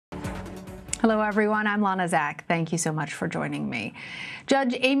Hello, everyone. I'm Lana. Thank you so much for joining me.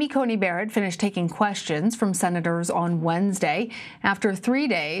 Judge Amy Coney Barrett finished taking questions from senators on Wednesday. After 3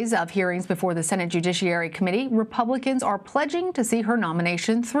 days of hearings before the Senate Judiciary Committee, Republicans are pledging to see her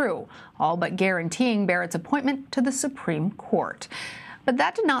nomination through, all but guaranteeing Barrett's appointment to the Supreme Court. But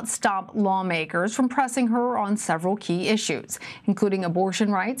that did not stop lawmakers from pressing her on several key issues, including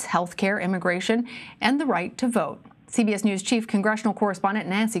abortion rights, health care, immigration, and the right to vote. CBS News chief congressional correspondent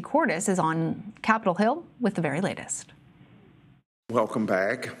Nancy Cordes is on Capitol Hill with the very latest. Welcome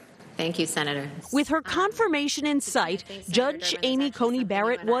back. Thank you, Senator. With her confirmation in sight, Judge Amy Coney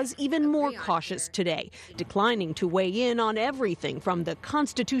Barrett was even more cautious today, declining to weigh in on everything from the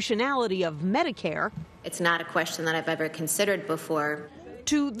constitutionality of Medicare. It's not a question that I've ever considered before.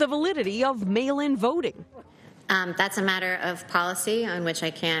 To the validity of mail-in voting. That's a matter of policy on which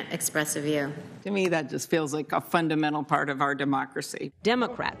I can't express a view. To me, that just feels like a fundamental part of our democracy.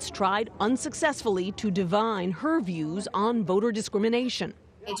 Democrats tried unsuccessfully to divine her views on voter discrimination.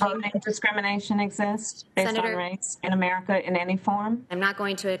 Voting discrimination exists based on race in America in any form? I'm not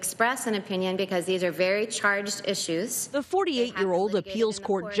going to express an opinion because these are very charged issues. The 48-year-old appeals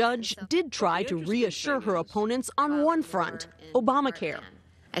court judge did try to reassure her opponents on one front, Obamacare.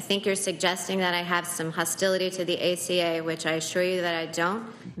 I think you're suggesting that I have some hostility to the ACA, which I assure you that I don't.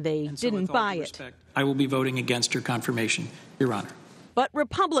 They didn't buy it. I will be voting against your confirmation, Your Honor. But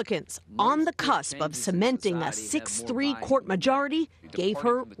Republicans, on the cusp of cementing a 6-3 court majority, gave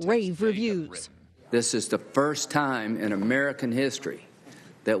her rave reviews. This is the first time in American history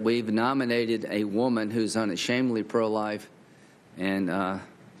that we've nominated a woman who's unashamedly pro-life and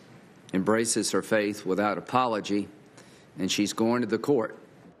embraces her faith without apology, and she's going to the court.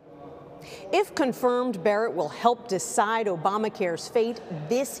 If confirmed, Barrett will help decide Obamacare's fate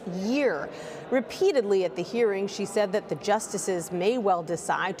this year. Repeatedly at the hearing, she said that the justices may well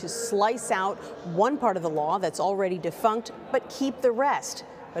decide to slice out one part of the law that's already defunct, but keep the rest.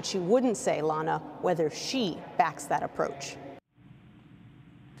 But she wouldn't say, Lana, whether she backs that approach.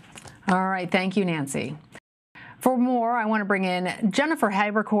 All right. Thank you, Nancy. For more, I want to bring in Jennifer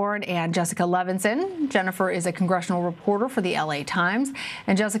Haberkorn and Jessica Levinson. Jennifer is a congressional reporter for the LA Times,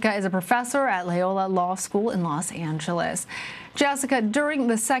 and Jessica is a professor at Loyola Law School in Los Angeles. Jessica, during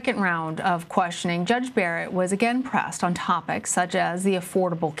the second round of questioning, Judge Barrett was again pressed on topics such as the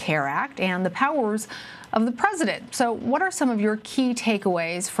Affordable Care Act and the powers of the president. So what are some of your key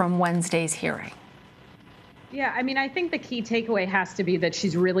takeaways from Wednesday's hearing? Yeah, I mean, I think the key takeaway has to be that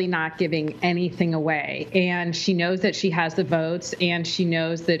she's really not giving anything away. And she knows that she has the votes, and she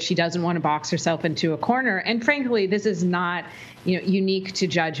knows that she doesn't want to box herself into a corner. And frankly, this is not, unique to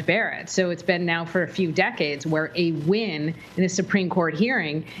Judge Barrett. So it's been now for a few decades where a win in a Supreme Court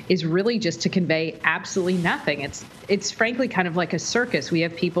hearing is really just to convey absolutely nothing. It's frankly kind of like a circus. We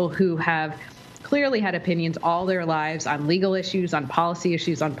have people who have clearly had opinions all their lives on legal issues, on policy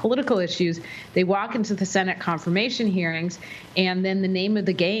issues, on political issues. They walk into the Senate confirmation hearings, and then the name of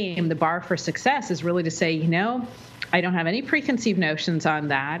the game, the bar for success, is really to say, I don't have any preconceived notions on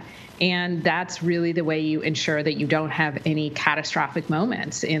that. And that's really the way you ensure that you don't have any catastrophic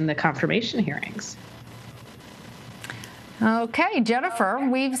moments in the confirmation hearings. Okay, Jennifer,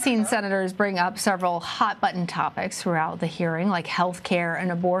 we've seen senators bring up several hot-button topics throughout the hearing, like health care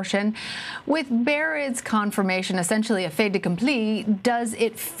and abortion. With Barrett's confirmation essentially a fait accompli, does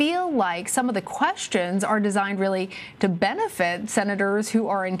it feel like some of the questions are designed really to benefit senators who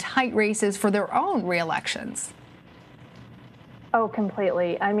are in tight races for their own re-elections? Oh,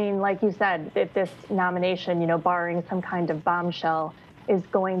 completely. I mean, like you said, if this nomination, barring some kind of bombshell, is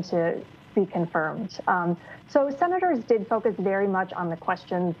going to be confirmed. So senators did focus very much on the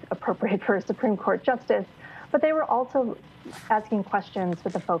questions appropriate for a Supreme Court justice, but they were also asking questions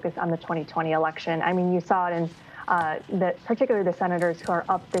with a focus on the 2020 election. I mean, you saw it in particularly the senators who are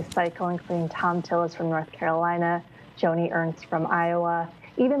up this cycle, including Tom Tillis from North Carolina, Joni Ernst from Iowa,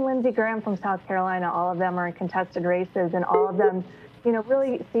 even Lindsey Graham from South Carolina. All of them are in contested races, and all of them,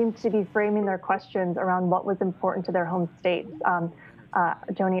 really seemed to be framing their questions around what was important to their home states.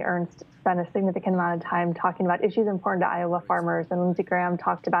 Joni Ernst spent a significant amount of time talking about issues important to Iowa farmers, and Lindsey Graham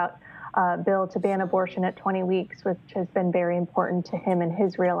talked about a bill to ban abortion at 20 weeks, which has been very important to him in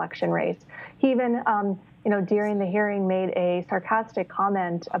his reelection race. He even, during the hearing made a sarcastic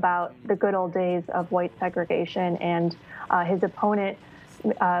comment about the good old days of white segregation, and his opponent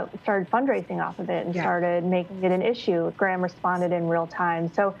started fundraising off of it and started making it an issue. Graham responded in real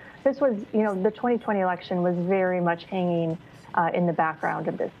time. So this was, the 2020 election was very much hanging in the background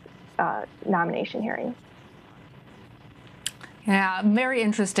of this nomination hearing. Yeah, very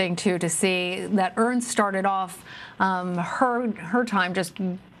interesting, too, to see that Ernst started off her time just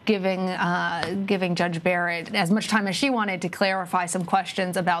giving Judge Barrett as much time as she wanted to clarify some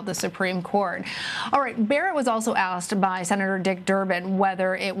questions about the Supreme Court. All right, Barrett was also asked by Senator Dick Durbin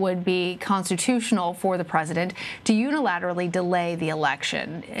whether it would be constitutional for the president to unilaterally delay the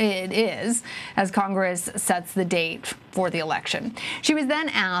election. It is, as Congress sets the date for the election. She was then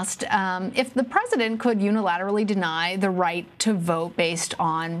asked if the president could unilaterally deny the right to vote based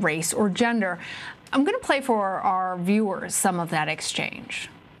on race or gender. I'm going to play for our viewers some of that exchange.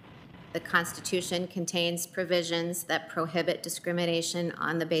 The Constitution contains provisions that prohibit discrimination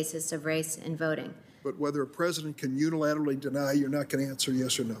on the basis of race in voting. But whether a president can unilaterally deny, you're not going to answer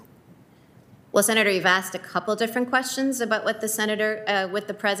yes or no. Well, Senator, you've asked a couple different questions about what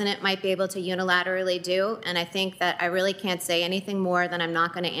the president might be able to unilaterally do, and I think that I really can't say anything more than I'm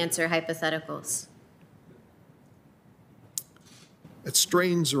not going to answer hypotheticals. It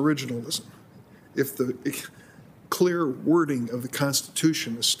strains originalism. If the clear wording of the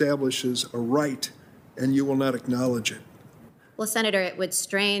Constitution establishes a right and you will not acknowledge it. Well, Senator, it would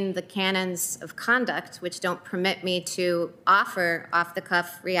strain the canons of conduct, which don't permit me to offer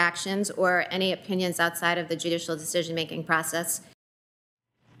off-the-cuff reactions or any opinions outside of the judicial decision-making process.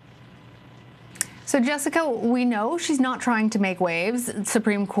 So, Jessica, we know she's not trying to make waves.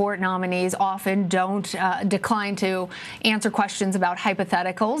 Supreme Court nominees often don't decline to answer questions about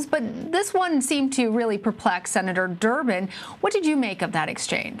hypotheticals, but this one seemed to really perplex Senator Durbin. What did you make of that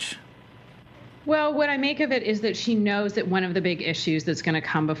exchange? Well, what I make of it is that she knows that one of the big issues that's going to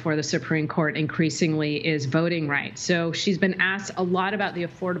come before the Supreme Court increasingly is voting rights. So she's been asked a lot about the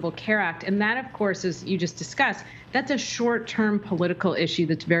Affordable Care Act. And that, of course, as you just discussed, that's a short-term political issue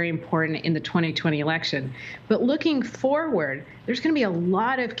that's very important in the 2020 election. But looking forward, there's going to be a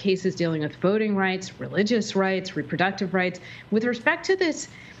lot of cases dealing with voting rights, religious rights, reproductive rights. With respect to this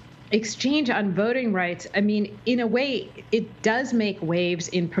exchange on voting rights, I mean, in a way, it does make waves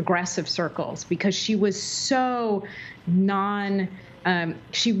in progressive circles because she was so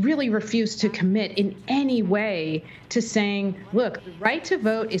she really refused to commit in any way to saying, look, the right to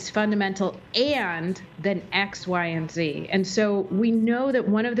vote is fundamental and then X, Y, and Z. And so we know that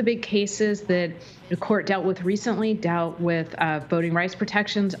one of the big cases that the court dealt with recently dealt with voting rights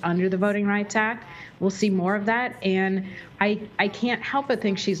protections under the Voting Rights Act. We'll see more of that. And I can't help but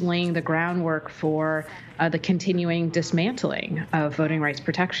think she's laying the groundwork for the continuing dismantling of voting rights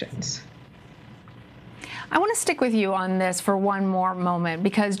protections. I want to stick with you on this for one more moment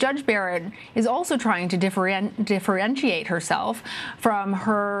because Judge Barrett is also trying to differentiate herself from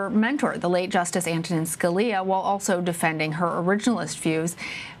her mentor, the late Justice Antonin Scalia, while also defending her originalist views.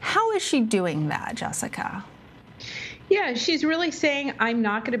 How is she doing that, Jessica? Yeah, she's really saying, I'm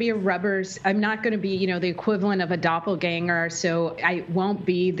not going to be I'm not going to be, the equivalent of a doppelganger. So I won't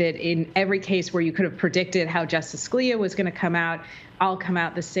be that in every case where you could have predicted how Justice Scalia was going to come out, I'll come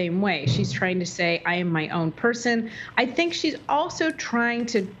out the same way. She's trying to say, I am my own person. I think she's also trying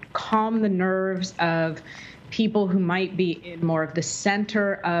to calm the nerves of people who might be in more of the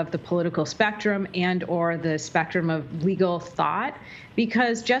center of the political spectrum and or the spectrum of legal thought,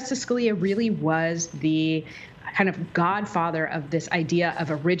 because Justice Scalia really was the kind of godfather of this idea of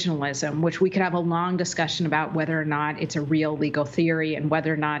originalism, which we could have a long discussion about whether or not it's a real legal theory and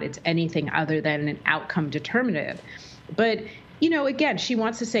whether or not it's anything other than an outcome determinative. But again, she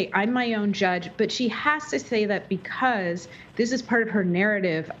wants to say, I'm my own judge, but she has to say that because this is part of her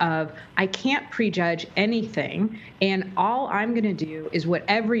narrative of, I can't prejudge anything, and all I'm going to do is what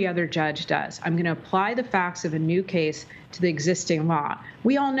every other judge does. I'm going to apply the facts of a new case to the existing law.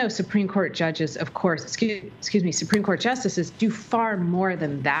 We all know Supreme Court judges, of course, Supreme Court justices do far more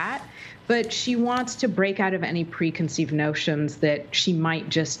than that. But she wants to break out of any preconceived notions that she might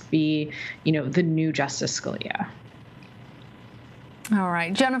just be, the new Justice Scalia. All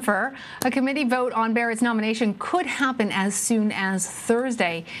right, Jennifer, a committee vote on Barrett's nomination could happen as soon as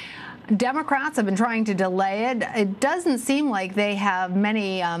Thursday. Democrats have been trying to delay it. It doesn't seem like they have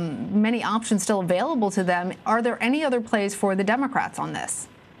many options still available to them. Are there any other plays for the Democrats on this?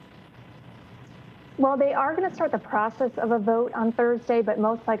 Well, they are going to start the process of a vote on Thursday, but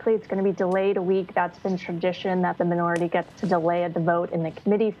most likely it's going to be delayed a week. That's been tradition that the minority gets to delay the vote in the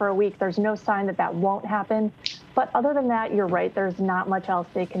committee for a week. There's no sign that that won't happen. But other than that, you're right. There's not much else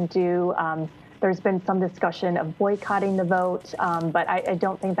they can do. There's been some discussion of boycotting the vote, but I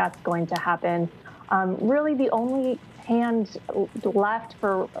don't think that's going to happen. Really, the only hand left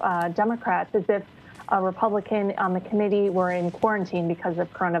for Democrats is if a Republican on the committee were in quarantine because of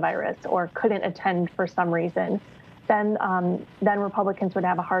coronavirus or couldn't attend for some reason. Then Republicans would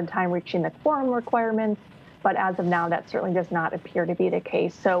have a hard time reaching the quorum requirements. But as of now, that certainly does not appear to be the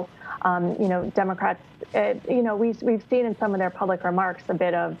case. So, Democrats, we've seen in some of their public remarks a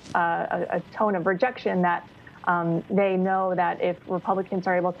bit of a tone of rejection that they know that if Republicans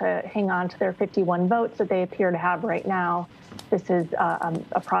are able to hang on to their 51 votes that they appear to have right now, this is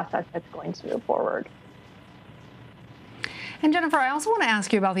a process that's going to move forward. And Jennifer, I also want to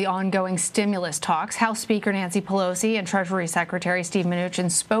ask you about the ongoing stimulus talks. House Speaker Nancy Pelosi and Treasury Secretary Steve Mnuchin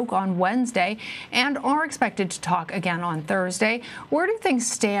spoke on Wednesday and are expected to talk again on Thursday. Where do things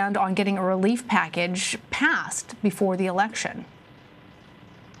stand on getting a relief package passed before the election?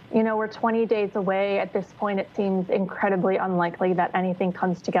 We're 20 days away. At this point, it seems incredibly unlikely that anything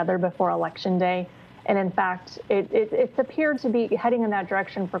comes together before Election Day. And in fact, it's appeared to be heading in that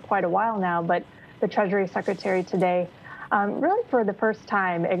direction for quite a while now. But the Treasury Secretary today really for the first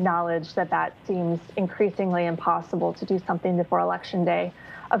time acknowledged that seems increasingly impossible to do something before Election Day.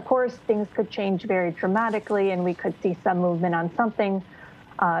 Of course, things could change very dramatically, and we could see some movement on something,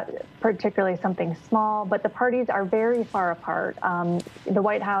 particularly something small, but the parties are very far apart. The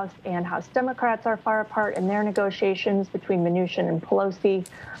White House and House Democrats are far apart in their negotiations between Mnuchin and Pelosi,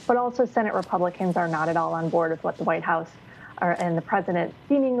 but also Senate Republicans are not at all on board with what the White House and the president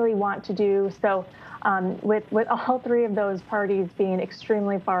seemingly want to do. So with all three of those parties being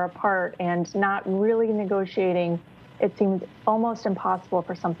extremely far apart and not really negotiating, it seems almost impossible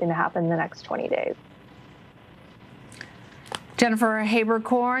for something to happen in the next 20 days. Jennifer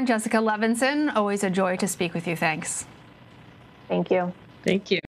Haberkorn, Jessica Levinson, always a joy to speak with you. Thanks. Thank you. Thank you.